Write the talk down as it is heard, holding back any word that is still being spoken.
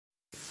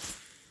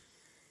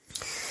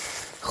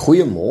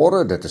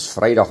Goeiemôre, dit is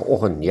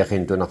Vrydagoggend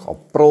 29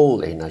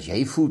 April en as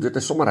jy voel dit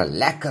is sommer 'n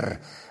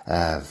lekker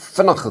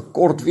vinnige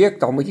kort week,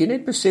 dan moet jy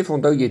net besef,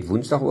 onthou jy het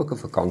Woensdag ook 'n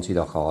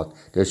vakansiedag gehad.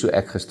 Dis hoe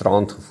ek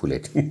gisterand gevoel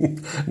het.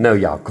 Nou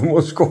ja, kom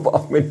ons kop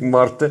af met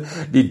markte.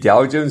 Die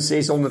Dow Jones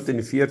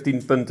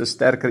 614 punte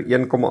sterker,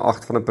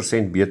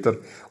 1,8% beter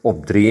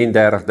op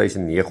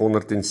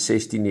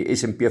 33.916. Die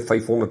S&P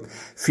 500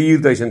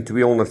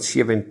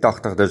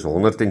 4.287, dis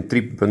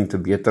 103 punte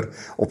beter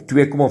op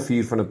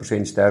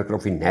 2,4% sterker.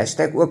 Op die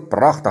Nasdaq ook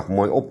pragtig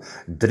mooi op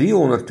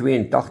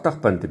 382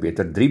 punte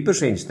beter,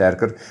 3%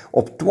 sterker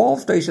op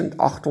 12.871.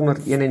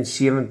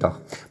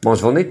 Maar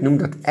ons wil net noem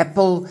dat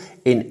Apple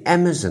en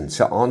Amazon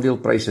se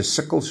aandelepryse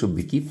sukkel so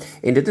bietjie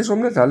en dit is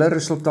omdat hulle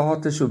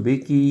resultate so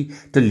bietjie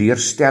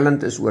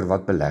teleurstellend is oor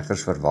wat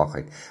beleggers verwag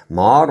het.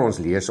 Maar ons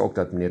lees ook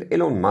dat meneer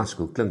Elon Musk,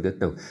 hoe klink dit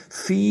nou,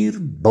 4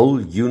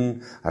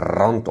 biljoen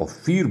rand of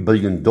 4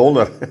 biljoen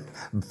dollar,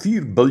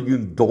 4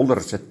 biljoen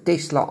dollar se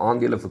Tesla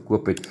aandele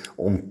verkoop het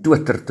om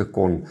Twitter te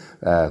kon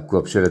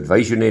koop. So dit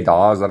wys jou net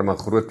daar is daar 'n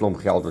groot klomp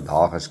geld wat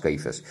daar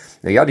geskuif is.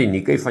 Nou ja, die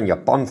Nikkei van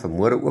Japan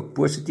vanmôre ook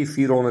positief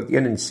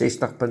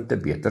 461 punte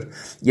beter,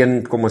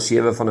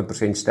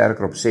 1,7%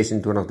 sterker op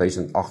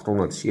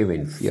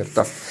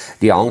 26.847.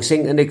 Die Hang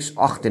Seng Indeks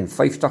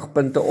 58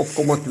 punte op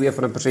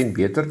 0,2%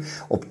 beter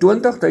op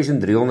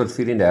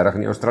 20.334 en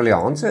die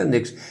Australiese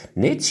Indeks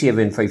net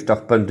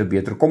 57 punte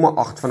beter,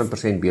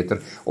 0,8% beter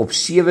op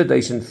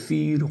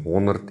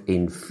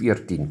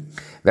 7.414.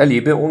 Wel,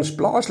 hier by ons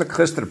plaaslik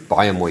gister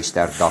baie mooi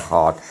sterk dag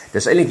gehad.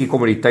 Dis eintlik die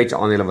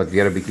kommoditeitsaandele wat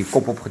weer 'n bietjie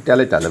kop opgetel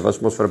het. Hulle was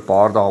mos vir 'n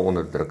paar dae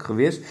onder druk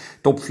gewees.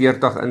 Top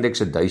 40 indeks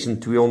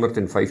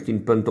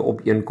 1215 punte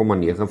op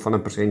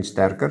 1,9%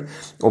 sterker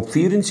op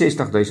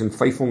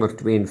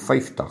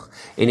 64.552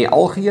 en die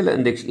algehele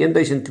indeks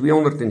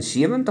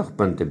 1270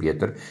 punte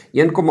beter,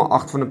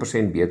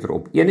 1,8% beter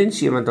op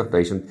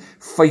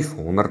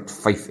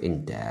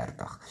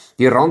 71.535.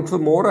 Die rand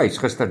vanmôre, hy's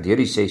gister deur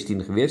die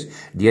 16 gewees,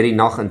 deur die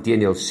nag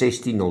inteendeel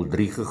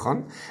 16.03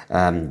 gegaan.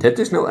 Dit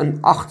is nou in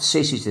 8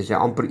 sessies, dis hy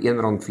amper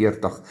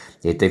R1.40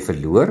 het hy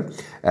verloor.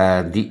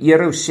 Die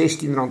euro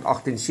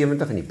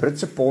R16.78 en die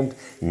Britse pond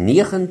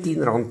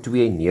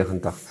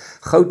R19.92.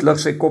 Goud lig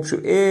sy kop so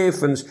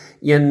effens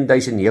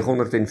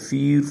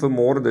 1904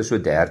 vanmôre, dis so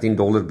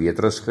 $13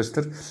 beter as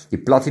gister. Die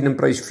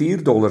platinumprys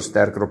 $4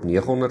 sterker op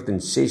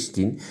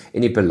 916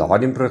 en die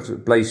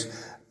palladiumprys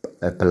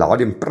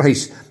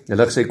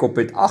lig sy kop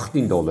met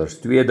 $18,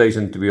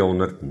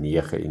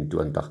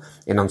 2229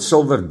 en dan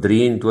silwer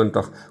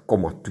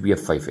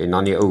 23,25 en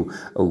dan die ou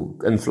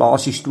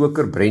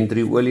inflasiestoker Brent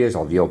olie is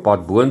alweer op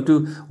pad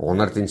boontoe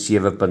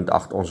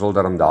 107,8. Ons wil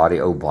daarom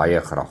daardie ou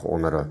baie graag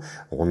onder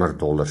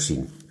 $100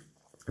 sien.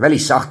 Wel, die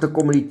sagte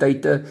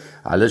kommoditeite,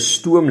 hulle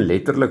stoom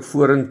letterlik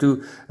vorentoe.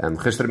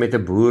 Gister met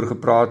 'n boer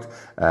gepraat,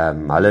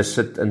 hulle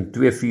sit in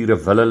 2 vure,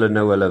 wil hulle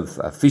nou hulle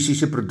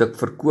fisiese produk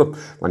verkoop,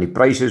 want die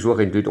pryse is hoog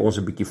en toe het ons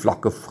 'n bietjie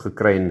vlakke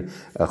gekry en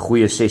 'n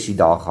goeie sessie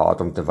daar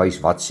gehad om te wys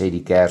wat sê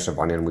die kerse,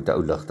 wanneer moet 'n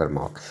ou ligter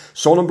maak.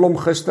 Sonneblom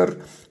gister,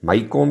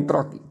 my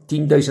kontrak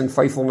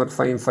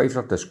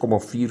 10.555, dis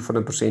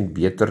 0,4%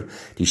 beter.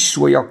 Die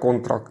soja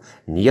kontrak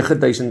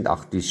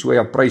 9.008, die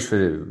soja prys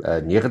vir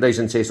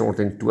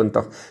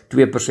 9.620,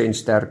 2%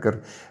 sterker.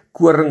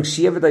 Koring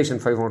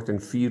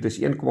 7.504, dis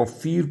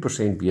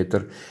 1,4%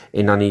 beter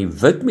en dan die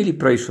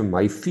witmielie-prys vir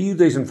my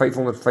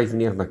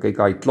 4.595, dan kyk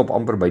hy klop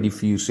amper by die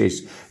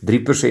 4.6,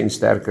 3%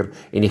 sterker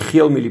en die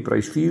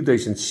geelmielie-prys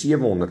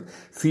 4.700,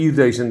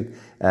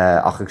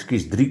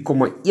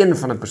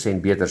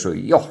 3,1% beter. So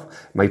joh,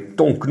 my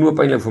tong knoop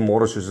eintlik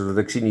vanmôre soos dat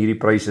ek sien hierdie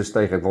pryse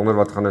styg. Ek wonder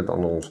wat gaan dit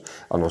aan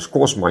ons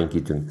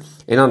kosmandjie doen.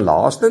 En dan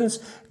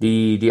laastens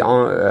die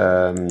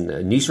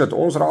nuus wat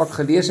ons raak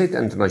gelees het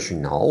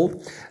internasionaal.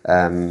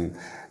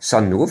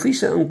 Sanofi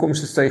se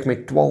inkomste styg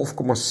met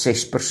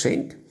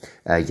 12,6%.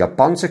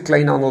 Japan se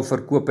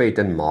kleinhandelverkope het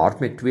in Maart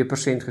met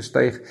 2%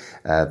 gestyg.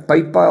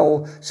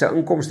 PayPal se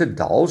inkomste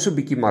daal so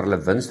bietjie, maar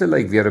hulle winste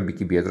lyk weer 'n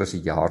bietjie beter as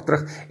 'n jaar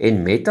terug.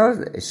 En Meta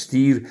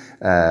stuur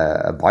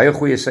baie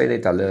goeie sein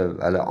het.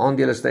 Hulle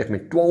aandele styg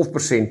met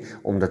 12%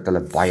 omdat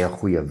hulle baie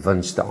goeie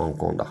winste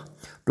aankondig.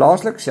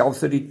 Plaaslik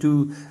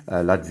Self32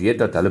 laat weet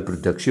dat hulle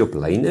produksie op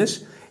lyn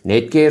is.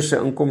 Netcare se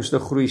inkomste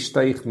groei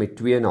styg met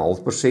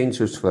 2,5%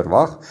 soos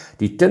verwag.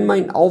 Die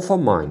Tinmine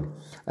Alphamine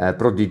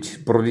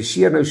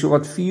produseer nou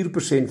sowat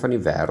 4% van die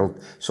wêreld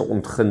se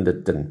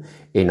ontginde tin.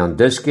 En dan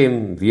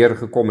Dischem weer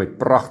gekom met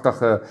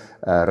pragtige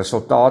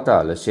resultate.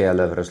 Hulle sê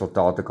hulle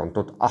resultate kan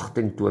tot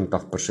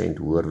 28%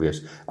 hoër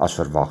wees as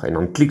verwag. En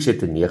dan Clicks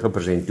het 'n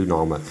 9%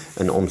 toename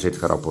in omset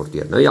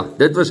gerapporteer. Nou ja,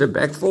 dit was 'n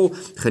bekvol.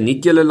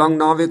 Geniet julle lang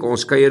naweek.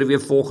 Ons kuier weer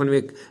volgende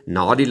week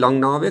na die lang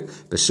naweek.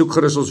 Besoek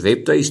gerus ons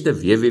webtuiste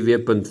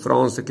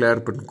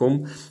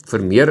www.fransdeclercq.com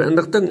vir meer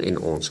inligting en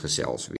ons gesels weer.